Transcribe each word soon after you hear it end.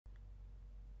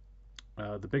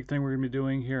The big thing we're going to be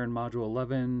doing here in Module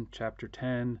 11, Chapter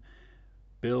 10,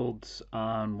 builds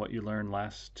on what you learned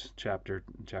last chapter,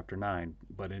 Chapter 9.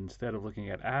 But instead of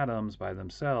looking at atoms by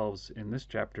themselves, in this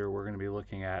chapter we're going to be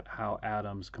looking at how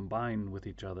atoms combine with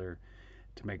each other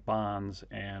to make bonds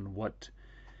and what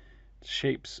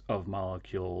shapes of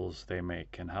molecules they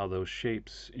make and how those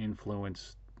shapes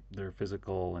influence their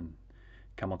physical and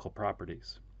chemical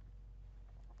properties.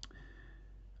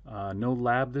 No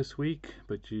lab this week,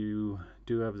 but you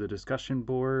do have the discussion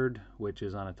board, which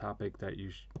is on a topic that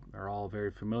you are all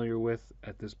very familiar with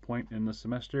at this point in the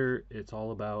semester. It's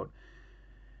all about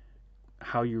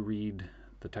how you read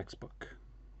the textbook.